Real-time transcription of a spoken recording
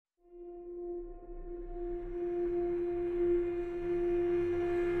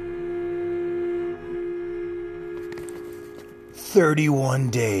31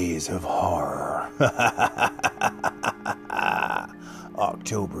 Days of Horror.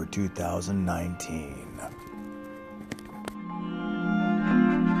 October 2019.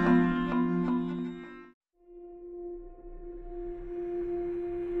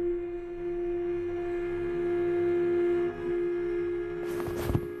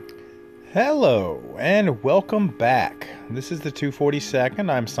 Hello, and welcome back. This is the 242nd.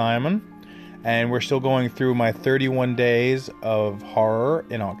 I'm Simon, and we're still going through my 31 Days of Horror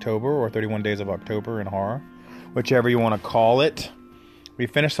in October, or 31 Days of October in Horror, whichever you want to call it. We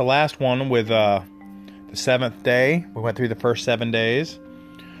finished the last one with the 7th day. We went through the first 7 days.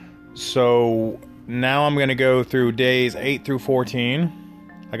 So now I'm going to go through days 8 through 14.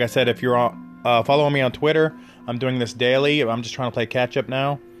 Like I said, if you're following me on Twitter, I'm doing this daily. I'm just trying to play catch up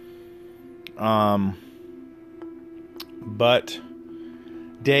now. But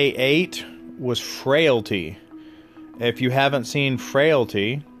day 8 was Frailty. If you haven't seen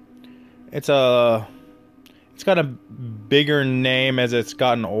Frailty, it's got a bigger name as it's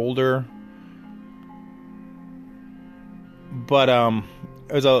gotten older. But it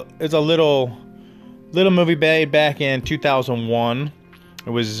was a little movie made back in 2001. It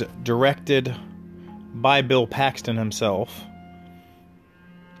was directed by Bill Paxton himself.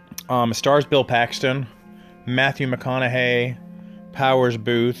 It stars Bill Paxton, Matthew McConaughey, Powers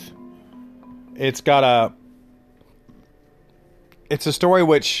Booth. It's a story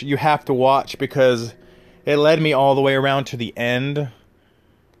which you have to watch because it led me all the way around to the end,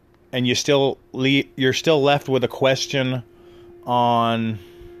 and you're still left with a question on,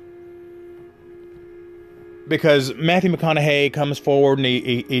 because Matthew McConaughey comes forward and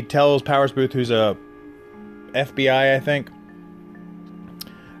he tells Powers Booth, who's a FBI, I think,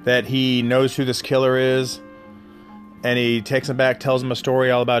 that he knows who this killer is, and he takes him back, tells him a story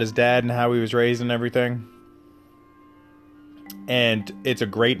all about his dad and how he was raised and everything. And it's a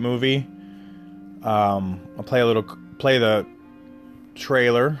great movie. I'll play the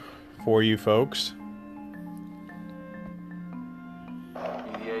trailer for you folks. You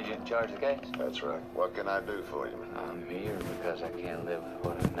the agent in charge of the case? That's right. What can I do for you? I'm here because I can't live with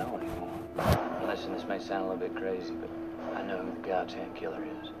what I know anymore. Listen, this may sound a little bit crazy, but I know who the goddamn killer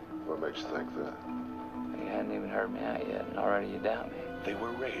is. What makes you think that? You hadn't even heard me out yet, and already you doubt me. They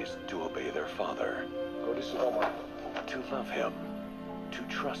were raised to obey their father, Go to Sonoma. to love him, to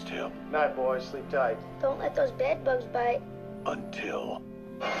trust him, Night, boys. Sleep tight. Don't let those bed bugs bite. until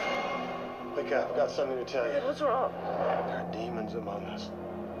Wake up. I've got something to tell you. What's wrong? There are demons among us.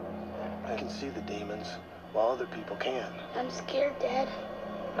 I can see the demons while other people can. I'm scared, Dad.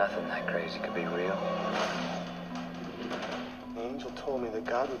 Nothing that crazy could be real. The angel told me that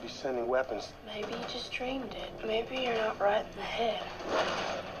God would be sending weapons. Maybe you just dreamed it. Maybe you're not right in the head.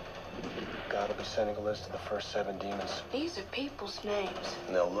 God will be sending a list of the first 7 demons. These are people's names.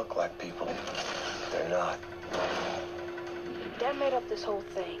 And they'll look like people. They're not. Dad made up this whole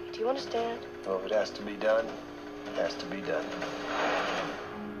thing. Do you understand? Well, if it has to be done, it has to be done.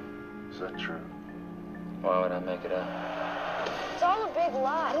 Is that true? Why would I make it up? It's all a big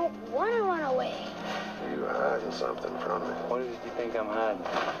lie. I don't want to run away. You hiding something from me? What is it you think I'm hiding?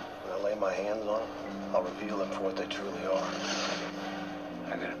 When I lay my hands on them, I'll reveal them for what they truly are.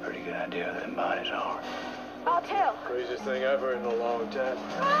 I got a pretty good idea of who them bodies are. I'll tell. Craziest thing I've heard in a long time.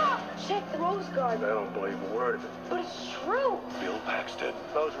 Ah! Check the rose I garden. don't believe a word of it. But it's true. Bill Paxton,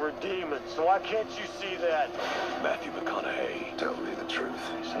 Those were demons, so why can't you see that? Matthew McConaughey, Tell me the truth.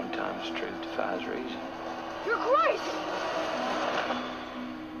 Sometimes truth defies reason. You're crazy.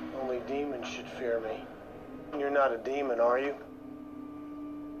 Only demons should fear me. You're not a demon, are you?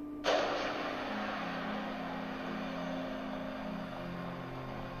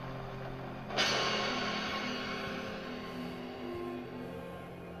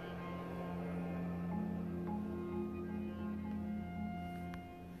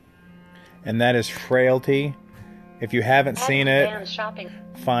 And that is Frailty. If you haven't seen it,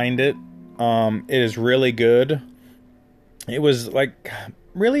 find it. It is really good. It was like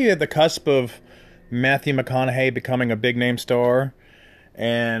really at the cusp of Matthew McConaughey becoming a big name star,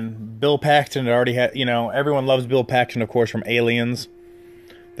 and Bill Paxton had already had, everyone loves Bill Paxton, of course, from Aliens.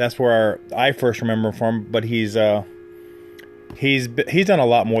 That's where I first remember him from, but he's done a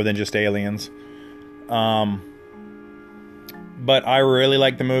lot more than just Aliens. But I really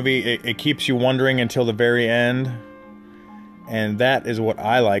like the movie. It keeps you wondering until the very end, and that is what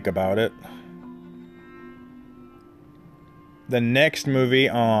I like about it. The next movie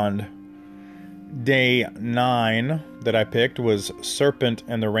on day 9 that I picked was Serpent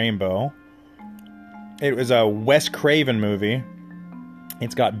and the Rainbow. It was a Wes Craven movie.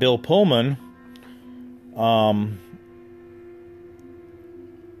 It's got Bill Pullman.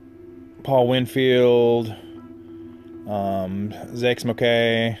 Paul Winfield, Zex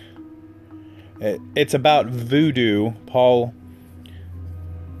McKay. It's about voodoo. Paul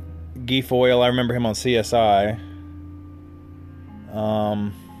Guilfoyle, I remember him on CSI.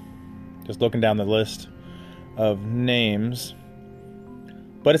 Just looking down the list of names.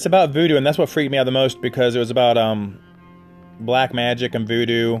 But it's about voodoo, and that's what freaked me out the most, because it was about black magic and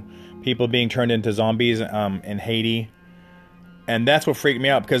voodoo, people being turned into zombies in Haiti. And that's what freaked me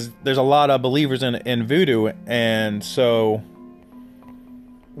out, because there's a lot of believers in voodoo, and so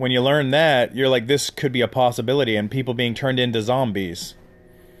when you learn that, you're like, this could be a possibility, and people being turned into zombies.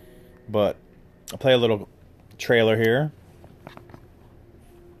 But I'll play a little trailer here.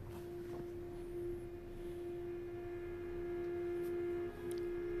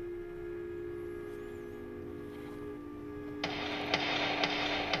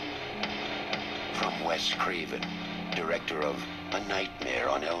 From Wes Craven, director of A Nightmare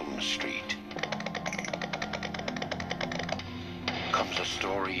on Elm Street, comes a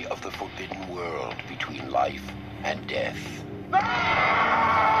story of the forbidden world between life and death.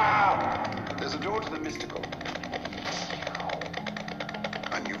 There's a door to the mystical.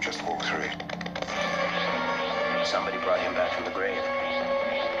 And you just walk through it. Somebody brought him back from the grave.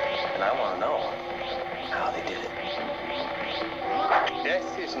 And I want to know how they did it.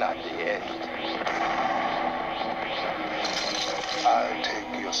 Death is not the end. I'll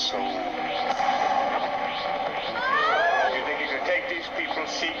take your soul. You think you can take these people's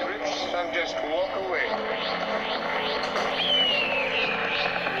secrets and just walk away?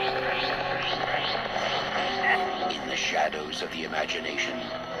 In the shadows of the imagination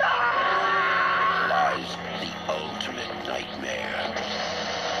lies the ultimate nightmare.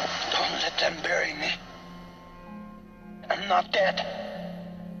 Don't let them bury me. I'm not dead.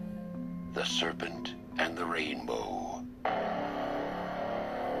 The Serpent and the Rainbow.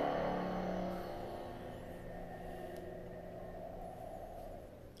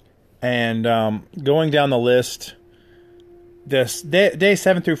 And going down the list, this day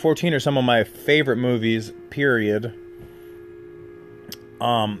 7 through 14 are some of my favorite movies, period.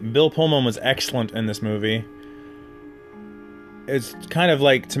 Bill Pullman was excellent in this movie. It's kind of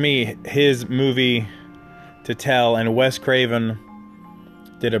like, to me, his movie to tell, and Wes Craven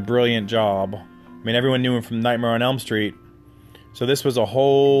did a brilliant job. I mean, everyone knew him from Nightmare on Elm Street, so this was a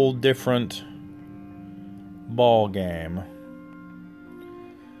whole different ball game.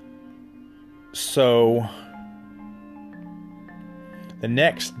 So the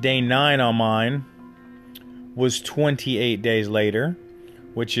next day 9 on mine was 28 Days Later,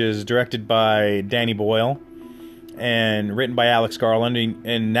 which is directed by Danny Boyle and written by Alex Garland.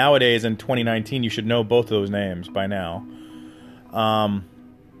 And nowadays, in 2019, you should know both of those names by now.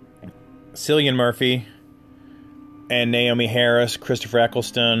 Cillian Murphy and Naomi Harris, Christopher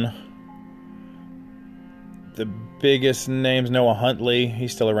Eccleston. The biggest names, Noah Huntley,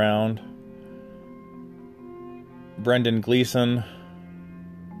 he's still around. Brendan Gleeson,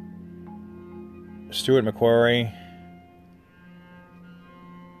 Stuart McQuarrie,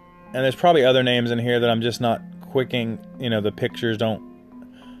 and there's probably other names in here that I'm just not quicking. You know, the pictures don't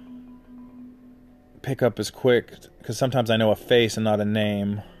pick up as quick, because sometimes I know a face and not a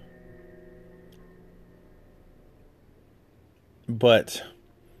name. But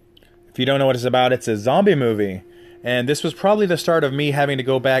if you don't know what it's about, it's a zombie movie, and this was probably the start of me having to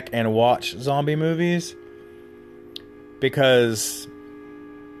go back and watch zombie movies. Because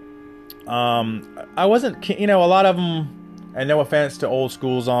I wasn't, a lot of them, and no offense to old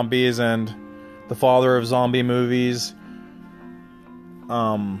school zombies and the father of zombie movies,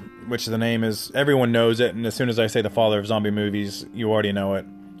 which the name is, everyone knows it, and as soon as I say the father of zombie movies, you already know it.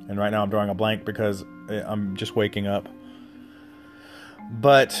 And right now I'm drawing a blank because I'm just waking up.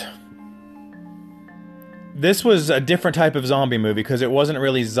 But this was a different type of zombie movie, because it wasn't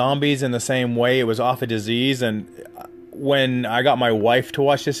really zombies in the same way. It was off a disease, and when I got my wife to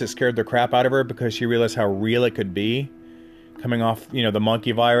watch this, it scared the crap out of her, because she realized how real it could be, coming off, the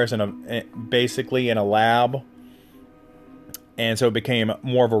monkey virus basically in a lab. And so it became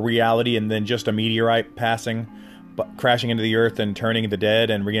more of a reality, and then just a meteorite crashing into the earth and turning the dead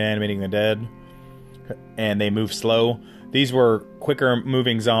and reanimating the dead. And they move slow. These were quicker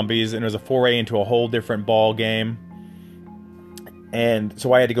moving zombies, and it was a foray into a whole different ball game. And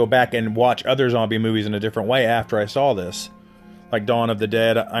so I had to go back and watch other zombie movies in a different way after I saw this. Like Dawn of the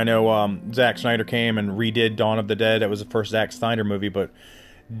Dead. I know Zack Snyder came and redid Dawn of the Dead. That was the first Zack Snyder movie, but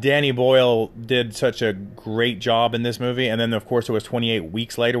Danny Boyle did such a great job in this movie. And then, of course, it was 28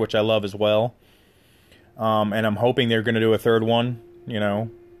 Weeks Later, which I love as well. And I'm hoping they're going to do a third one,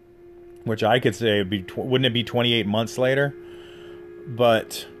 which I could say wouldn't it be 28 months later?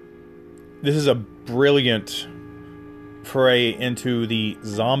 But this is a brilliant foray into the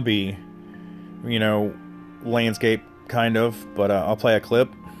zombie, landscape, kind of. But I'll play a clip.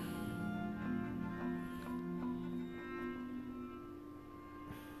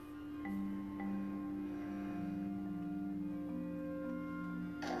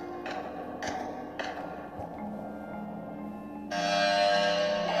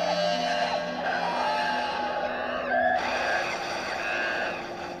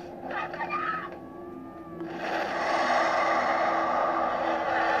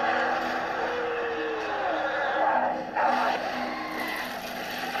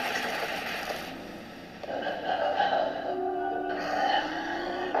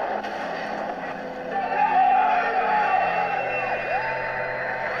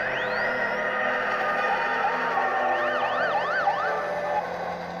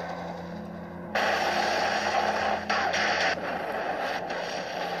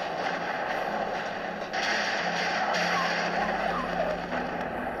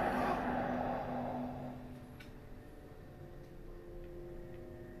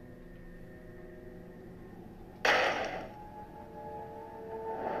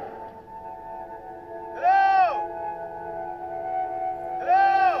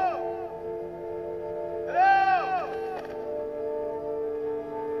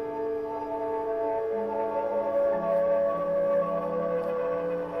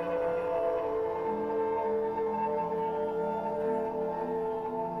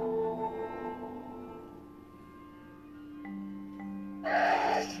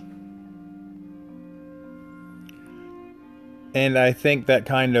 And I think that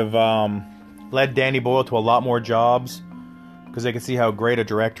kind of led Danny Boyle to a lot more jobs, because they could see how great a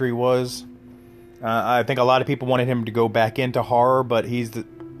director he was. I think a lot of people wanted him to go back into horror, but he's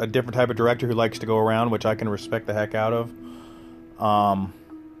a different type of director who likes to go around, which I can respect the heck out of.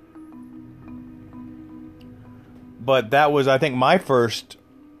 But that was, I think, my first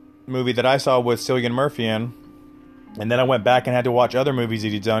movie that I saw with Cillian Murphy in. And then I went back and had to watch other movies that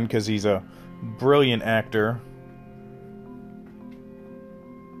he's done, because he's a brilliant actor.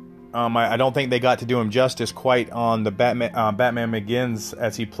 I don't think they got to do him justice quite on the Batman Begins,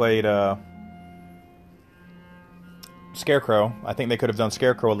 as he played Scarecrow. I think they could have done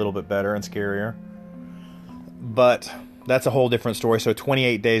Scarecrow a little bit better and scarier. But that's a whole different story. So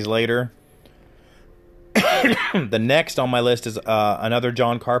 28 days later. The next on my list is another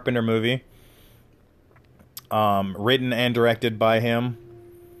John Carpenter movie. Written and directed by him.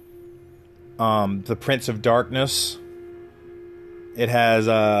 The Prince of Darkness. It has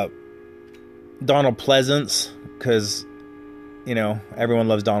Donald Pleasance, because, everyone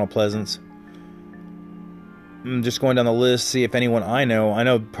loves Donald Pleasance. I'm just going down the list, see if anyone I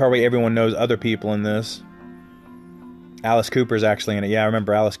know probably everyone knows other people in this. Alice Cooper's actually in it. Yeah, I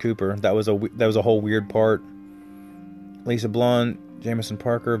remember Alice Cooper. That was a whole weird part. Lisa Blunt, Jameson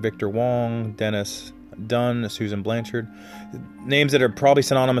Parker, Victor Wong, Dennis Dunn, Susan Blanchard. Names that are probably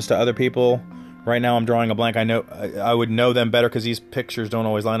synonymous to other people. Right now I'm drawing a blank. I would know them better because these pictures don't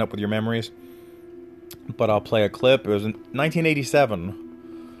always line up with your memories. But I'll play a clip. It was in 1987.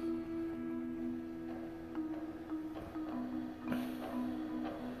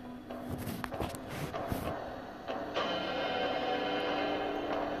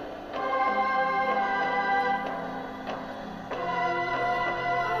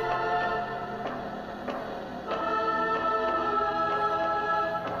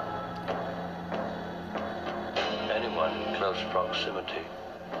 Close proximity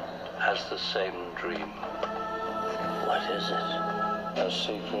has the same dream. What is it? A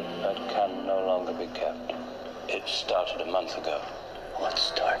secret that can no longer be kept. It started a month ago. What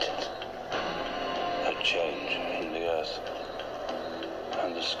started? A change in the earth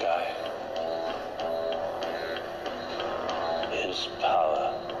and the sky. His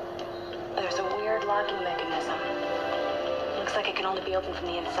power. There's a weird locking mechanism. Looks like it can only be opened from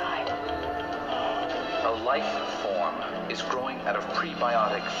the inside. A life form is growing out of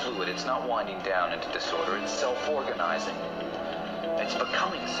prebiotic fluid. It's not winding down into disorder. It's self-organizing. It's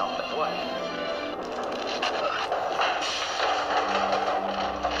becoming something. What?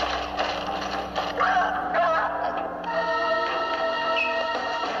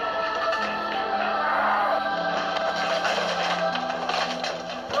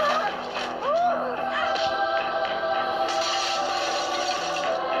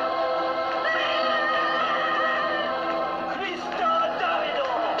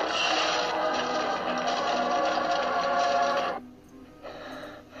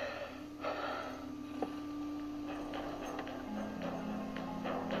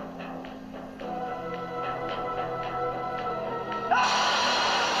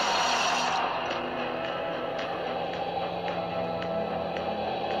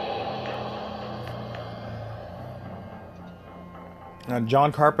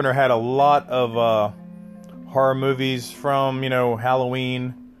 John Carpenter had a lot of horror movies from,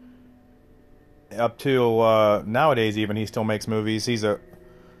 Halloween up to nowadays. Even he still makes movies. He's a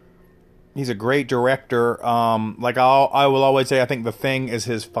great director. Like I will always say, I think The Thing is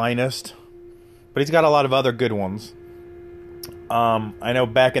his finest, but he's got a lot of other good ones. I know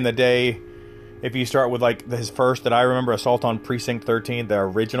back in the day, if you start with like his first that I remember, Assault on Precinct 13, the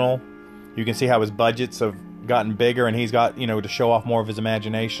original, you can see how his budgets have gotten bigger, and he's got, to show off more of his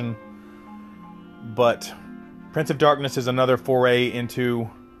imagination. But Prince of Darkness is another foray into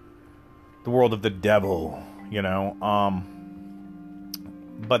the world of the devil,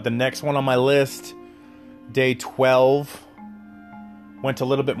 But the next one on my list, Day 12, went a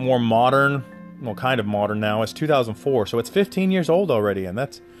little bit more modern. Well, kind of modern now. It's 2004, so it's 15 years old already, and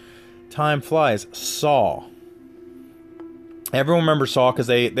that's... time flies. Saw. Everyone remembers Saw because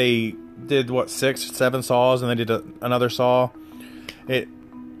they did, 6-7 Saws, and they did another Saw. It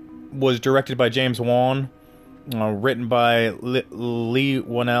was directed by James Wan, written by Lee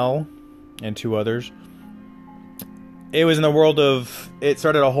Whannell and 2 others. It was in the world of... it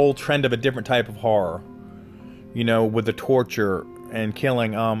started a whole trend of a different type of horror. With the torture and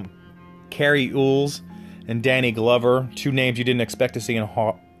killing. Carrie Elwes and Danny Glover, 2 names you didn't expect to see in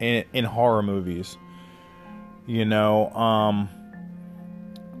horror movies.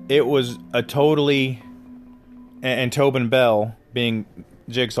 It was a totally... and Tobin Bell being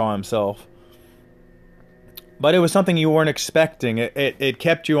Jigsaw himself. But it was something you weren't expecting. It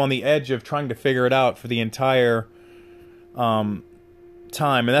kept you on the edge of trying to figure it out for the entire time.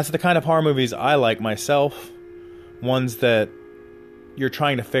 And that's the kind of horror movies I like myself. Ones that you're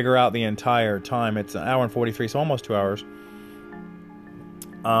trying to figure out the entire time. It's 1 hour and 43, so almost 2 hours.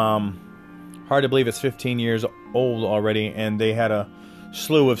 Hard to believe it's 15 years old already, and they had a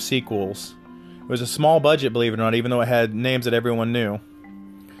slew of sequels. It was a small budget, believe it or not, even though it had names that everyone knew.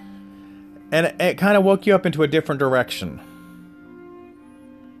 And it kind of woke you up into a different direction.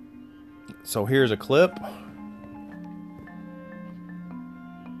 So here's a clip.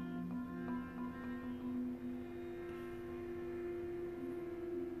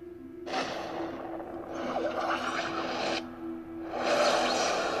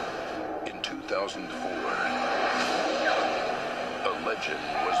 In 2004, a legend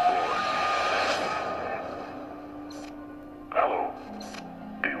was born. Hello.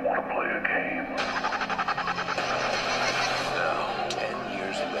 Do you want to play a game? Now, 10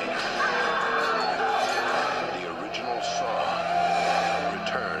 years later, the original Saw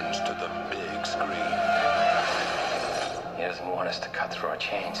returns to the big screen. He doesn't want us to cut through our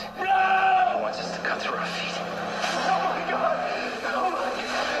chains. He wants us to cut through our feet.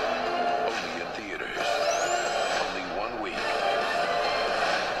 Only in theaters. Only 1 week.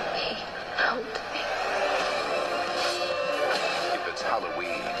 He helped me. If it's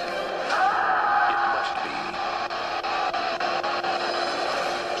Halloween, it must be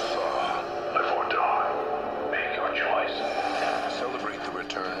Saw. Live or die. Make your choice. Celebrate the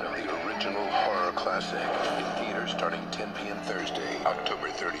return of the original horror classic in theaters starting 10 p.m. Thursday, October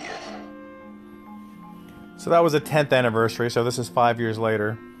 30th. So that was a 10th anniversary, so this is 5 years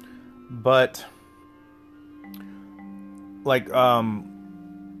later. But, like,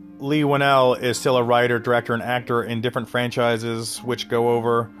 Lee Whannell is still a writer, director, and actor in different franchises, which go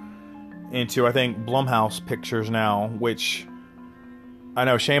over into, I think, Blumhouse Pictures now, which, I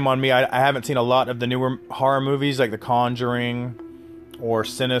know, shame on me, I haven't seen a lot of the newer horror movies, like The Conjuring, or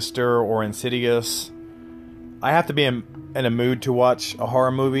Sinister, or Insidious. I have to be in a mood to watch a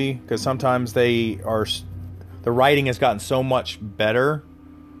horror movie, because sometimes the writing has gotten so much better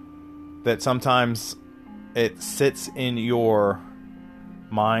that sometimes it sits in your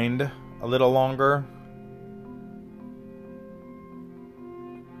mind a little longer.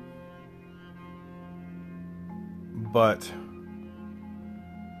 But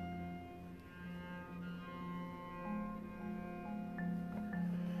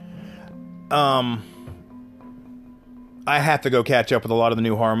I have to go catch up with a lot of the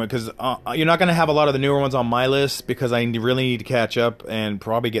new horror movies, because you're not going to have a lot of the newer ones on my list, because I really need to catch up and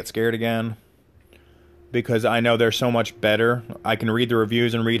probably get scared again, because I know they're so much better. I can read the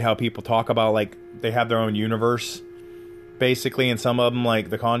reviews and read how people talk about, like, they have their own universe, basically, and some of them, like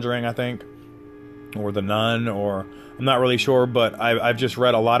The Conjuring, I think, or The Nun, or I'm not really sure, but I've just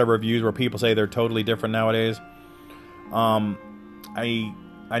read a lot of reviews where people say they're totally different nowadays. I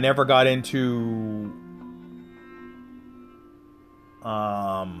never got into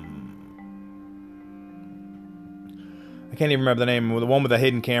I can't even remember the name, the one with the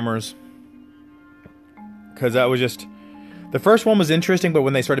hidden cameras, because that was just, the first one was interesting, but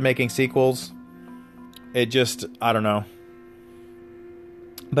when they started making sequels, it just, I don't know,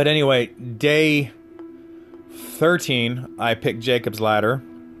 But anyway, day 13, I picked Jacob's Ladder.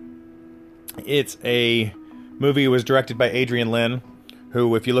 It's a movie that was directed by Adrian Lyne,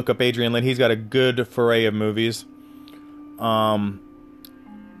 who, if you look up Adrian Lyne, he's got a good foray of movies. Some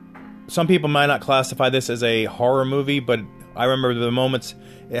people might not classify this as a horror movie, but I remember the moments,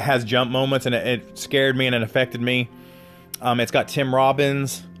 it has jump moments, and it scared me and it affected me. It's got Tim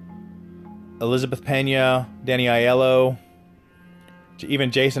Robbins, Elizabeth Pena, Danny Aiello,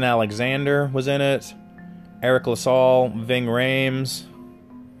 even Jason Alexander was in it, Eric LaSalle, Ving Rhames.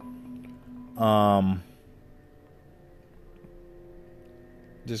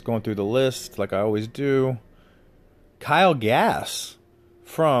 Just going through the list like I always do. Kyle Gass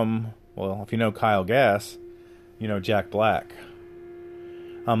from, well, if you know Kyle Gass, you know Jack Black.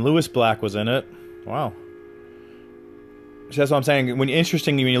 Lewis Black was in it. Wow. So that's what I'm saying.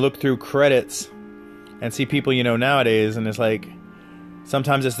 Interesting when you look through credits and see people you know nowadays, and it's like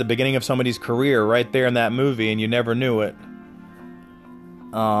sometimes it's the beginning of somebody's career right there in that movie, and you never knew it.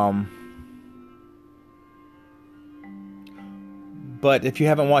 But if you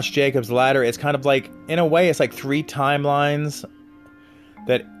haven't watched Jacob's Ladder, it's kind of like, in a way, it's like 3 timelines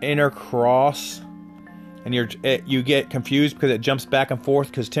that intercross, and you get confused because it jumps back and forth,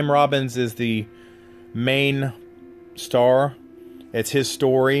 because Tim Robbins is the main star. It's his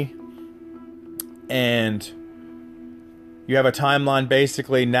story, and you have a timeline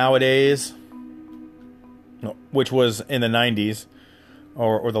basically nowadays, which was in the 90s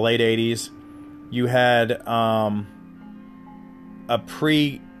or the late 80s. You had a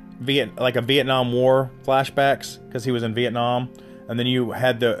Vietnam War flashbacks, because he was in Vietnam, and then you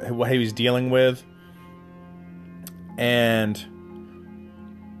had what he was dealing with. And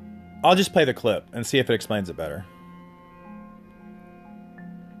I'll just play the clip and see if it explains it better.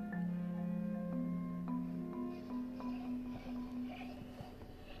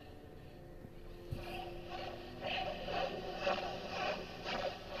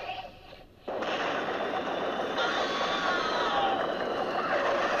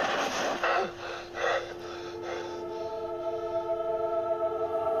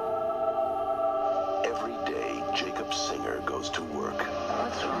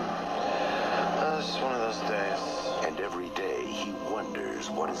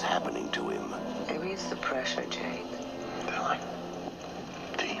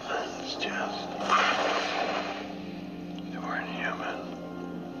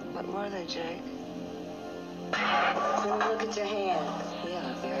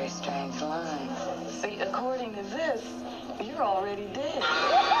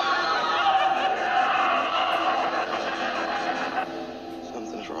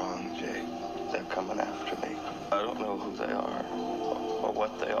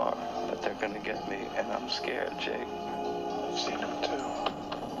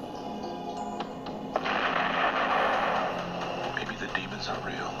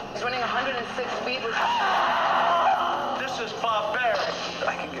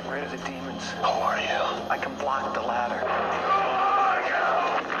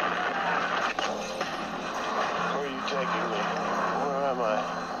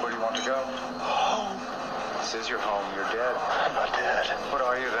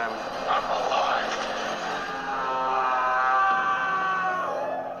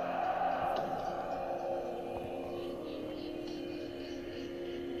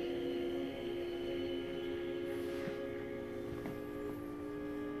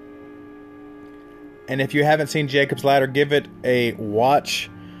 And if you haven't seen Jacob's Ladder, give it a watch.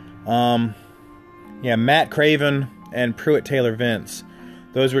 Matt Craven and Pruitt Taylor Vince.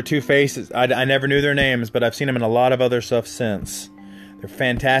 Those were two faces. I never knew their names, but I've seen them in a lot of other stuff since. They're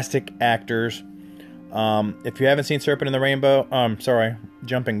fantastic actors. If you haven't seen Serpent in the Rainbow,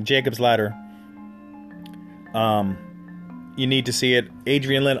 Jacob's Ladder, you need to see it.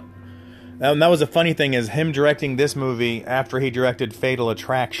 Adrian Lyne. And that was a funny thing, is him directing this movie after he directed Fatal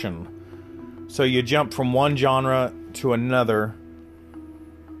Attraction. So you jump from one genre to another.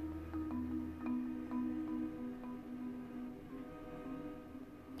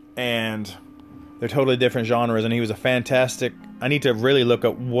 And they're totally different genres. And he was a fantastic... I need to really look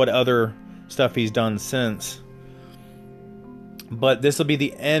at what other stuff he's done since. But this will be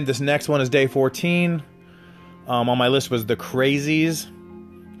the end. This next one is day 14. On my list was The Crazies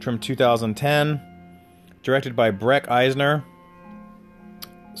from 2010. Directed by Breck Eisner.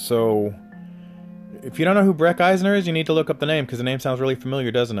 So... if you don't know who Breck Eisner is, you need to look up the name, because the name sounds really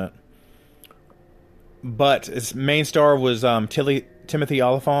familiar, doesn't it? But its main star was Timothy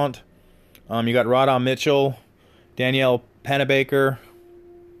Oliphant. You got Radha Mitchell, Danielle Panabaker,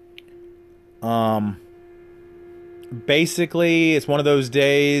 basically, it's one of those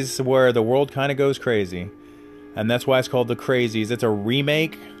days where the world kind of goes crazy. And that's why it's called The Crazies. It's a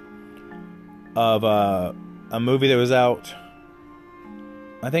remake of a movie that was out,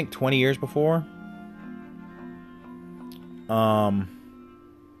 I think, 20 years before.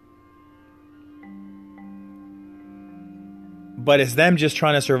 But it's them just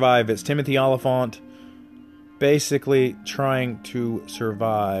trying to survive. It's Timothy Oliphant basically trying to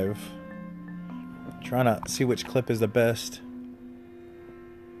survive. Trying to see which clip is the best.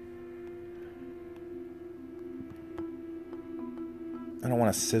 I don't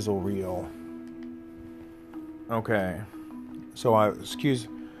want a sizzle reel. Okay. So,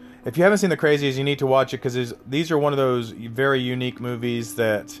 if you haven't seen The Crazies, you need to watch it, because these are one of those very unique movies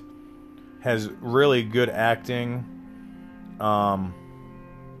that has really good acting.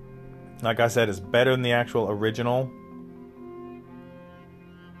 Like I said, it's better than the actual original.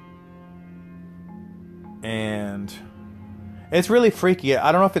 And it's really freaky.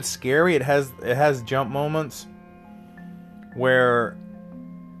 I don't know if it's scary. It has jump moments where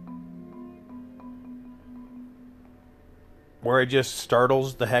it just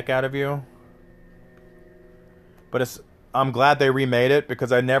startles the heck out of you. But I'm glad they remade it,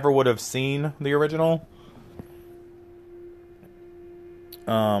 because I never would have seen the original.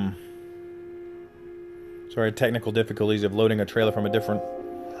 Sorry, technical difficulties of loading a trailer from a different...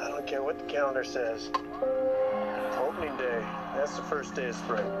 I don't care what the calendar says. Opening day. That's the first day of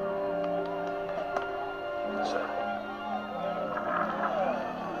spring. So.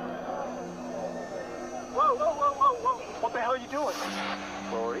 Whoa, whoa, whoa, whoa, whoa. What the hell are you doing?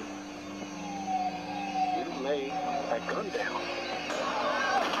 Rory? You lay that gun down.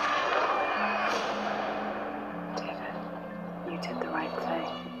 David, you did the right thing.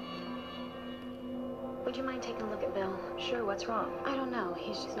 Would you mind taking a look at Bill? Sure, what's wrong? I don't know.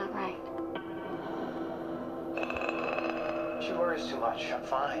 He's just not right. She worries too much. I'm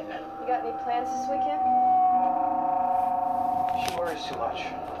fine. You got any plans this weekend? She worries too much.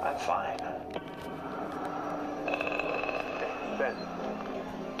 I'm fine. Ben.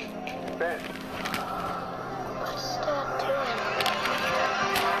 Ben. What's Dad doing?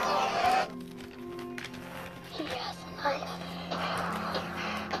 He has a knife.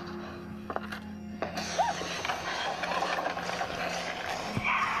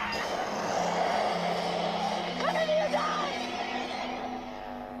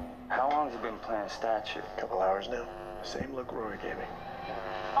 How long have you been playing statue? A couple hours now. Same look Rory gave me.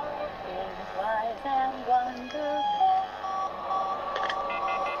 All things wise and wonderful.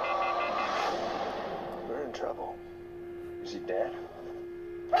 We're in trouble. Is he dead?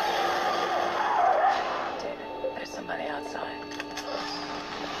 David, there's somebody outside.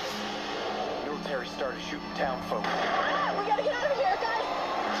 Military started shooting town folk. We gotta get out of here, guys!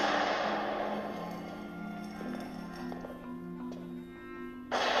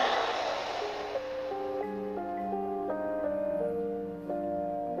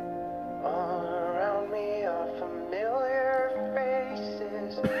 All around me are familiar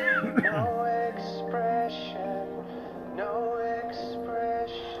faces. No expression, no expression.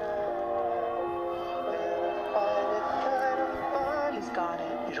 He's got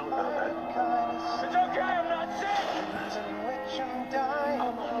it. You don't know that. It's okay, I'm not sick!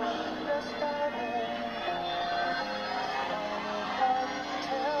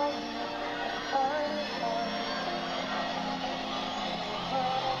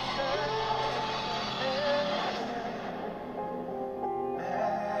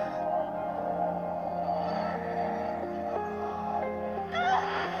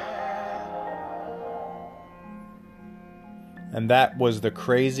 And that was The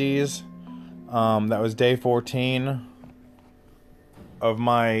Crazies. That was day 14 of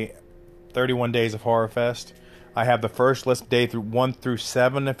my 31 days of Horror Fest. I have the first list, day 1 through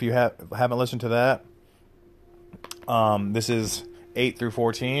 7, if you haven't listened to that. This is 8 through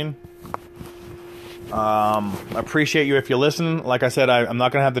 14. Appreciate you if you listen. Like I said, I'm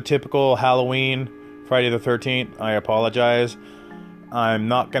not going to have the typical Halloween, Friday the 13th. I apologize. I'm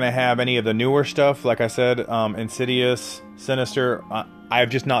not going to have any of the newer stuff. Like I said, Insidious, Sinister, I've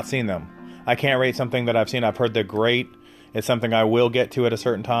just not seen them. I can't rate something that I've seen. I've heard they're great. It's something I will get to at a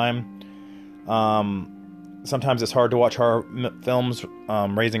certain time. Sometimes it's hard to watch horror films,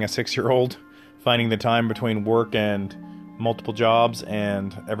 raising a 6-year-old, finding the time between work and multiple jobs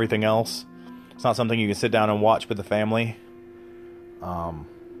and everything else. It's not something you can sit down and watch with the family.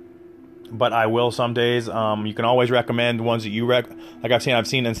 But I will some days. You can always recommend ones that you like I've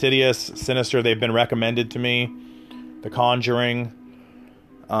seen Insidious, Sinister. They've been recommended to me. The Conjuring.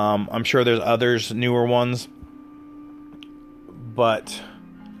 I'm sure there's others, newer ones. But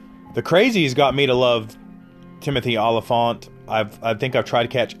The Crazies got me to love Timothy Oliphant. I think I've tried to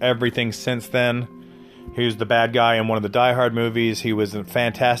catch everything since then. He was the bad guy in one of the Die Hard movies. He was in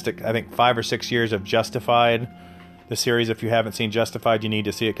fantastic, I think, 5 or 6 years of Justified. The series, if you haven't seen Justified, you need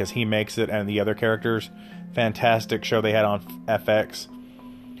to see it because he makes it and the other characters. Fantastic show they had on FX.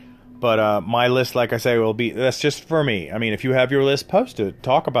 But my list, like I say, that's just for me. I mean, if you have your list, post it.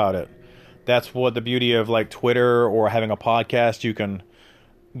 Talk about it. That's what the beauty of like Twitter or having a podcast. You can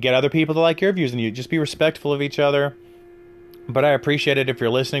get other people to like your views and you just be respectful of each other. But I appreciate it if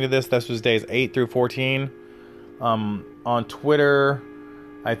you're listening to this. This was days 8 through 14. On Twitter,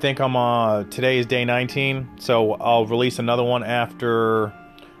 I think today is day 19. So I'll release another one after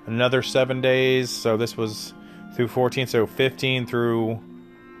another 7 days. So this was through 14. So 15 through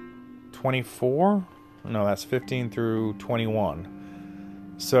 24? No, that's 15 through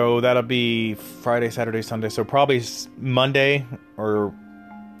 21. So that'll be Friday, Saturday, Sunday. So probably Monday or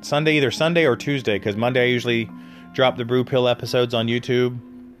Sunday, either Sunday or Tuesday. Because Monday I usually drop the Brew Pill episodes on YouTube.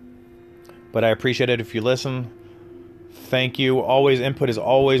 But I appreciate it if you listen. Thank you. Always, input is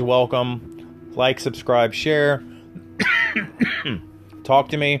always welcome. Like, subscribe, share. Talk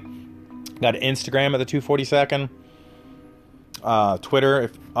to me. Got Instagram at the 242nd. Twitter,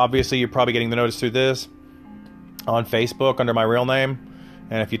 obviously you're probably getting the notice through this. On Facebook under my real name.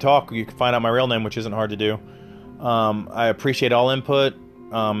 And if you talk, you can find out my real name, which isn't hard to do. I appreciate all input.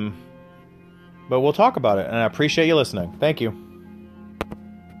 But we'll talk about it, and I appreciate you listening. Thank you.